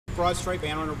Broadstripe,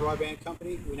 Anne Arundel Broadband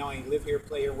Company. We not only live here,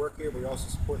 play here, work here, but we also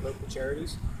support local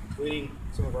charities, including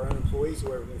some of our own employees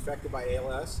who have been affected by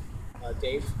ALS.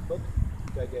 Dave, look.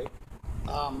 Go ahead, Dave.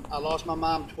 I lost my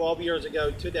mom 12 years ago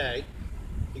today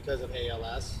because of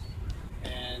ALS.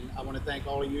 And I want to thank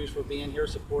all of you for being here,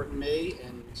 supporting me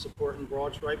and supporting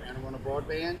Broadstripe and Anne Arundel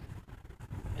Broadband.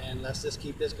 And let's just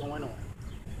keep this going on.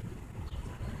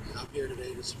 And I'm here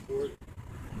today to support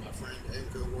my friend and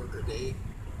co-worker Dave.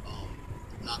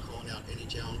 I'm not calling out any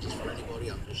challenges for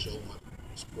anybody. I'm just showing my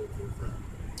support for a friend.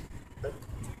 Okay.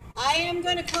 I am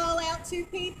going to call out two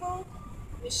people,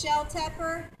 Michelle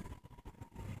Tepper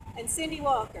and Cindy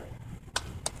Walker.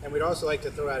 And we'd also like to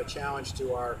throw out a challenge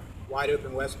to our Wide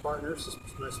Open West partners,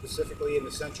 specifically in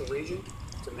the Central region,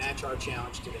 to match our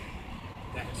challenge today.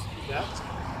 Thanks. Yeah?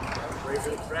 Ready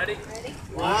for this? Ready? Ready?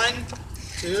 1,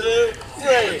 2,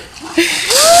 3.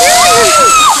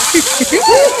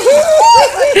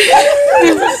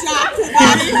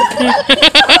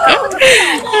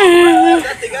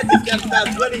 I think I just got about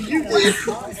as wet as you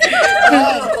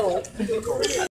did.